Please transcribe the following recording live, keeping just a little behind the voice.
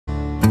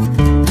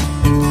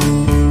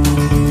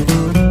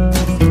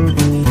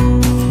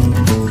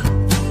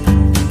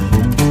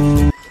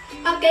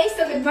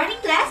morning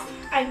class,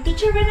 I'm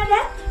Teacher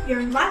Bernadette,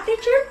 your math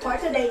teacher for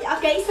today.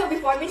 Okay, so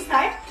before we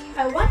start,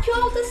 I want you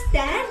all to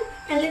stand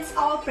and let's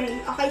all pray.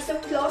 Okay, so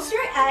close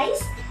your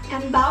eyes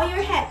and bow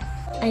your head.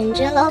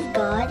 Angel of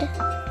God,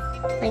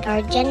 my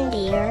guardian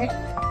dear,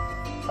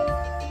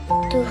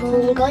 to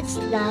whom God's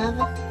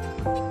love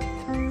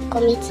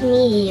commits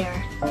me here.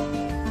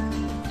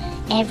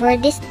 Ever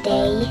this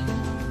day,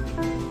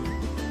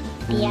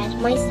 be at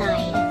my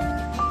side,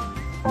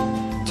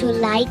 to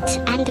light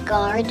and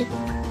guard,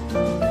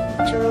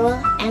 rule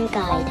and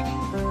guide.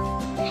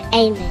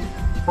 Amen.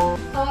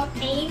 Oh,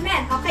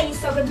 amen. Okay,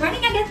 so good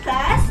morning again,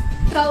 class.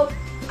 So,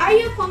 are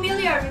you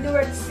familiar with the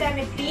word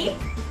symmetry?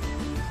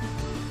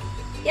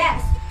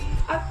 Yes.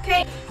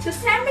 Okay, so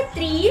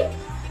symmetry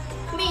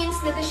means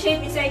that the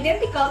shape is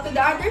identical to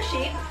the other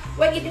shape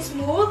when it is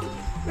moved,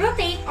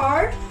 rotate,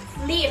 or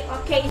flip.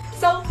 Okay,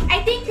 so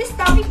I think this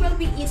topic will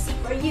be easy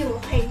for you.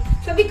 Okay,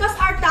 so because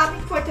our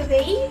topic for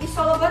today is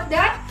all about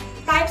the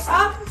types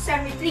of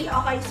symmetry.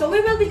 Okay, so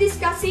we will be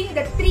discussing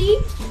the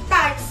 3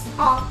 types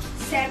of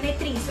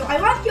symmetry. So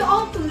I want you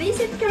all to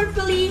listen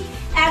carefully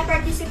and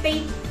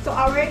participate to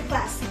our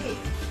class. Okay,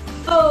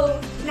 so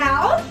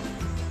now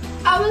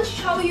I will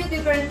show you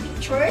different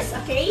pictures.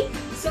 Okay,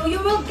 so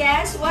you will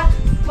guess what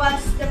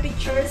was the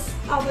pictures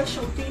I will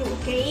show to you.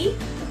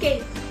 Okay,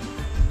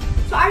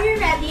 so are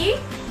you ready?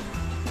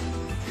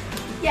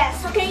 Yes.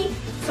 Okay,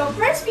 so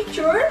first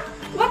picture,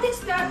 what is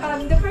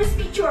the first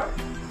picture?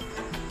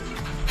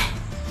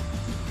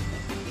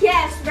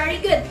 Yes, very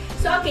good.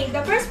 So okay,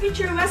 the first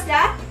picture was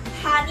the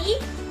honey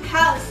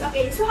house.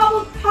 Okay, so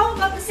how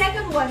about the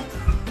second one?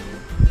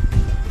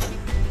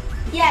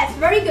 Yes,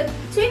 very good.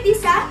 So it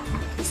is a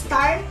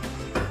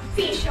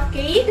starfish.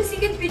 Okay, the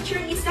second picture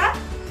is a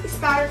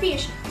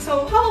starfish.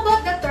 So how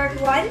about the third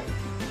one?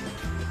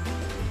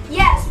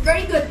 Yes,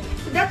 very good.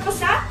 So that was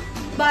a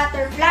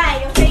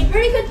butterfly. Okay,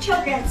 very good,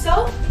 children.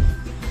 So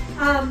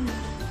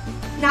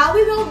now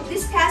we will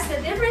discuss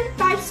the different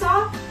types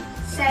of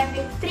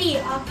symmetry.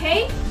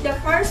 Okay, the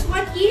first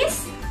one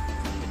is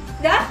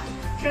the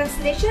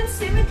translation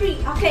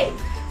symmetry. Okay,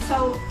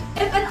 so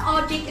if an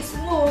object is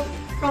moved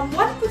from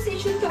one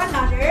position to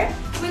another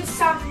with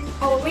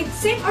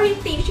same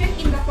orientation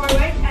in the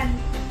forward and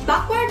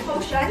backward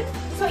motion,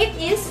 so it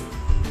is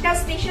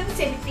translation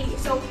symmetry.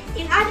 So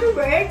in other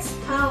words,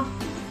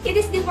 it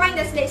is defined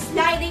as the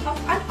sliding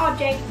of an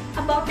object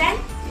about an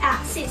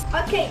axis.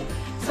 Okay,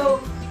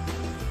 so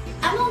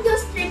among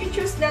those 3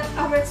 pictures that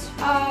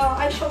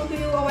I showed to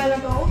you a while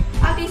ago,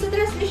 okay, so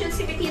translation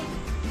symmetry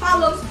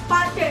follows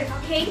pattern.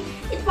 Okay,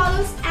 it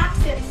follows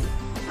axis.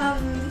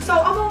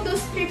 So among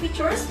those 3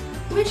 pictures,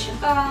 which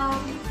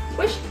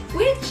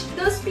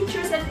those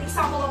pictures are an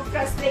example of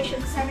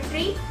translation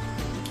symmetry?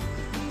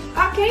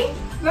 Okay,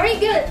 very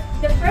good.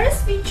 The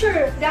first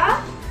picture, the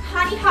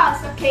honey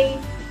house. Okay,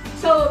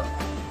 so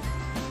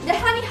the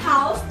honey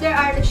house, there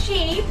are the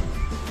shape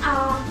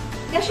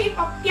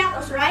of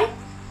pianos, right?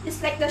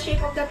 Just like the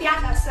shape of the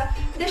pianos.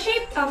 The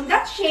shape,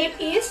 that shape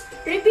is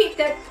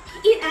repeated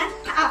in an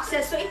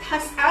axis, so it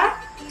has a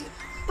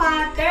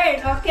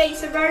pattern. Okay,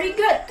 so very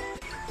good.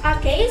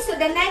 Okay, so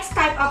the next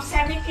type of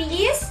symmetry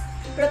is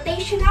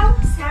rotational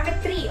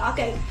symmetry.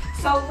 Okay,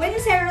 so when you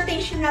say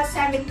rotational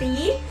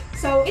symmetry,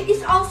 so it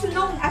is also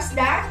known as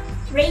the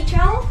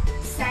radial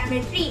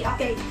symmetry.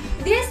 Okay,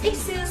 this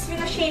exists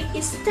when a shape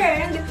is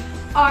turned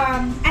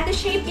and the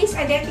shape is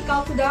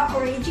identical to the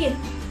origin.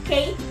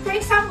 Okay, for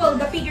example,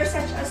 the figures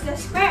such as the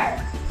square,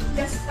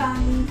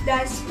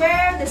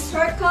 the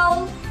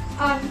circle,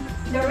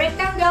 the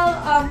rectangle,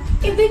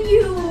 even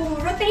you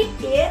rotate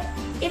it,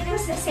 it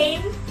is the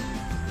same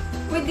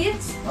with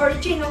its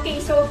origin. Okay,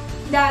 so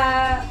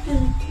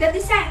the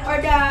design or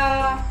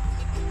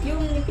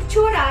yung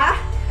itsura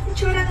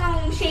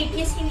ng shape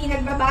is hindi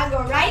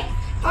nagbabago, right?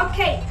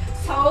 Okay,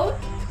 so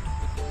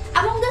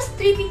among those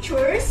 3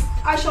 pictures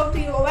I showed to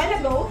you a while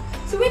ago,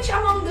 so which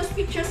among those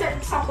pictures are an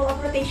example of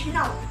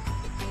rotational?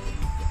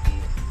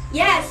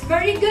 Yes,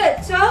 very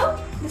good.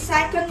 So the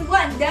second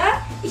one, the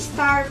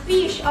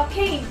starfish.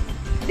 Okay,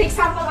 the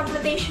example of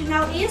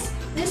rotational is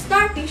the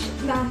starfish.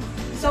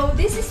 So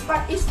this is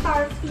what is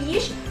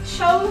starfish.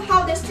 Show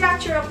how the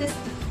structure of the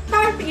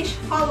starfish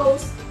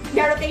follows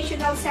the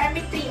rotational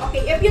symmetry.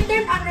 Okay, if you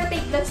turn and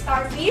rotate the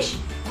starfish,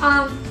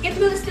 it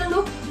will still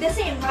look the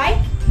same, right?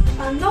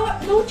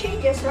 No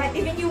changes, right?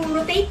 Even you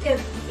rotate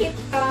it,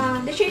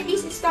 the shape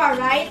is star,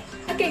 right?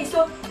 Okay,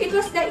 so it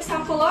was the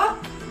example of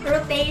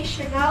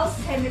rotational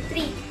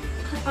symmetry.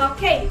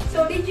 Okay,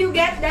 so did you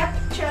get that,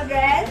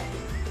 children?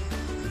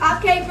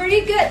 Okay,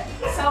 very good.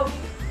 So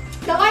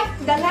the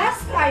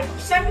last type of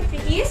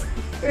symmetry is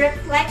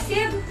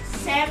reflexive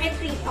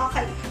symmetry.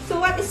 Okay, so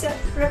what is a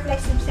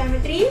reflexive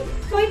symmetry?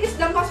 So it is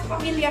the most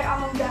familiar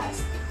among the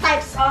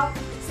types of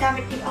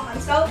symmetry. Okay,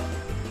 so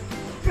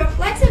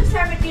reflexive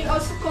symmetry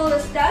also called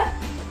as the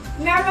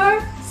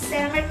mirror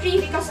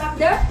symmetry because of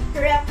the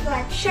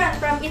reflection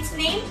from its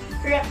name,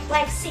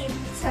 reflexive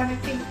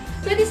symmetry.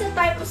 So it is a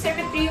type of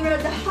symmetry where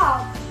the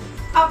half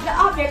of the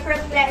object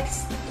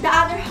reflects the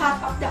other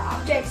half of the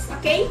objects.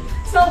 Okay,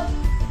 so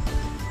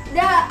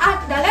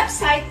the left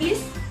side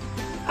is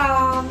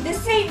the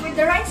same with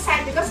the right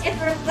side because it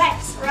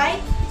reflects,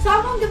 right? So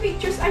among the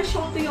pictures I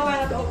showed to you a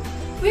while ago,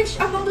 which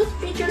among those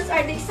pictures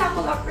are the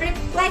example of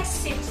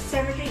reflexive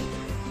symmetry?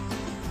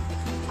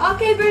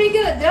 Okay, very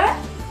good. The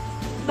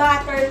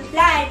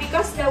butterfly,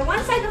 because the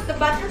one side of the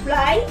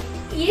butterfly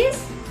is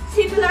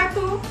similar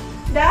to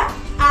the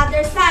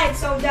other side.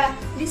 So the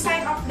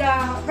design of the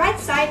right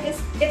side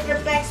is it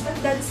reflects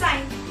the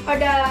design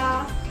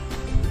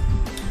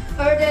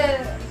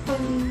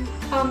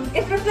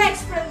it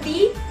reflects from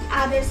the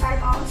other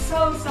side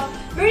also. So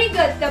very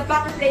good. The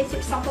butterfly is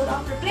example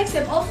of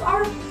reflexive. Also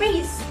our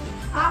face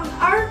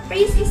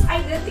is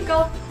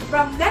identical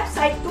from left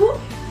side to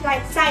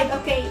right side.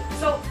 Okay,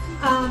 so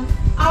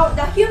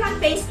the human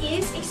face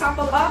is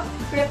example of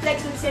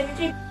reflexive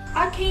symmetry.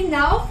 Okay,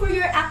 now for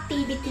your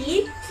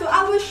activity, so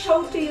I will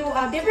show to you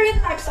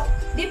different types of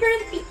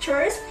different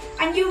pictures,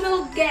 and you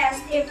will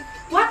guess if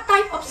what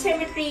type of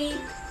symmetry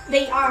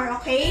they are.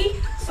 Okay,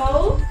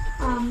 so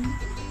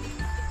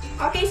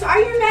so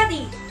are you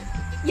ready?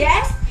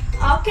 Yes.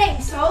 Okay,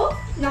 so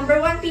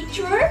number one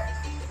picture.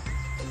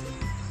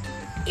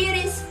 It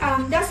is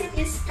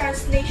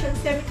translation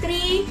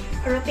symmetry,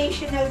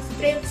 rotational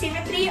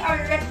symmetry, or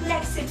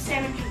reflexive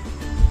symmetry?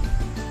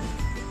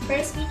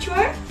 First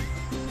picture.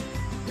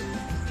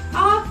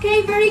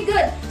 Okay, very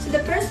good. So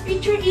the first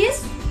picture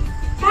is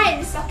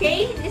tiles.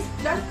 Okay,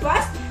 that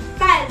was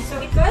tiles.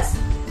 So it was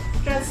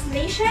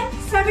translation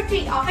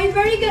symmetry. Okay,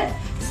 very good.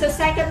 So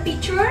second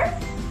picture.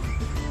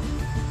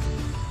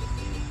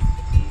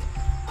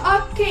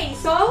 Okay,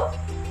 so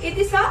it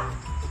is a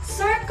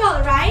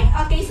circle, right?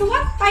 Okay, so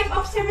what type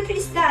of symmetry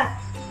is that?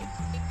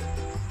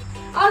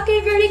 Okay,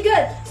 very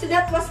good. So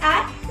that was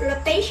a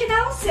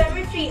rotational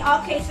symmetry.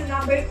 Okay, so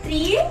number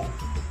 3.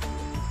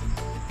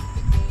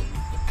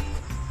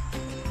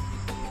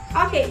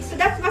 Okay, so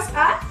that was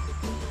a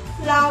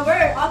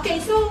flower. Okay,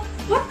 so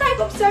what type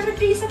of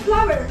symmetry is a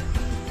flower?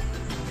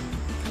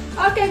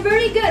 Okay,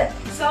 very good.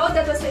 So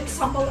that was an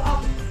example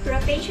of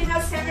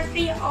rotational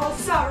symmetry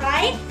also,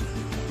 right?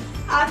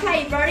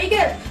 Okay, very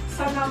good.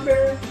 So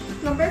number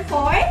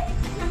 4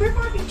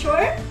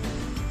 picture.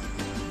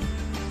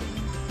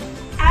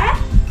 A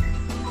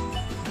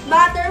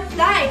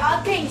butterfly.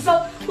 Okay,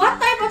 so what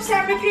type of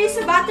symmetry is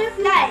a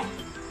butterfly?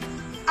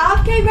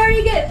 Okay,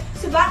 very good.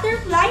 So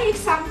butterfly,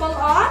 example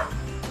of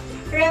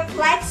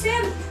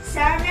reflexive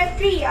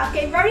symmetry.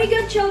 Okay, very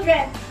good,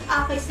 children.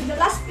 Okay, so the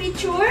last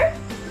picture.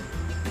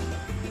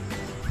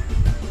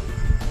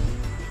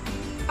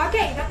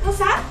 Okay, that was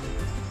a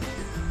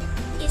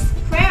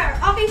square.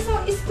 Okay, so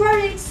square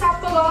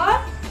example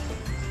of.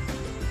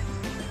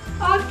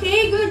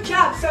 Okay, good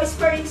job. So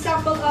square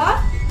example of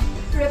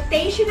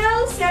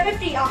rotational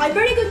symmetry. Okay,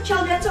 very good,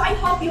 children. So I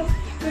hope you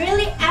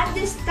really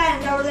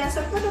understand our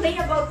lesson for today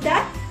about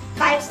the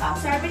types of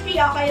symmetry.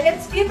 Okay,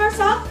 let's give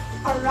ourselves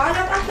a round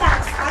of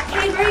applause.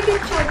 Okay, very good,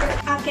 children.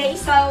 Okay,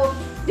 so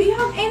do you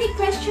have any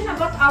question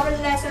about our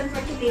lesson for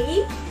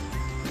today?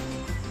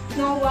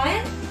 No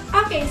one?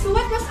 Okay, so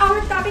what was our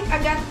topic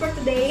again for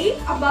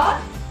today? About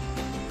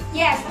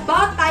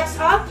types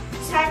of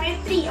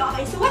symmetry.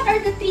 Okay, so what are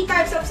the 3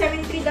 types of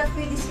symmetry that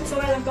we discussed a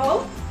while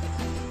ago?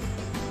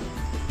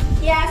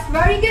 Yes,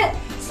 very good.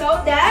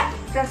 So the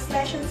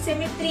translation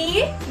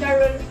symmetry,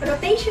 the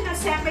rotational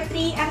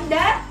symmetry, and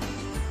the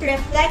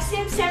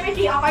reflexive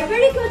symmetry. Okay,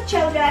 very good,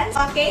 children.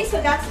 Okay,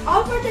 so that's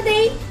all for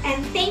today,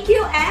 and thank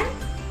you and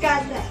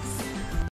God bless.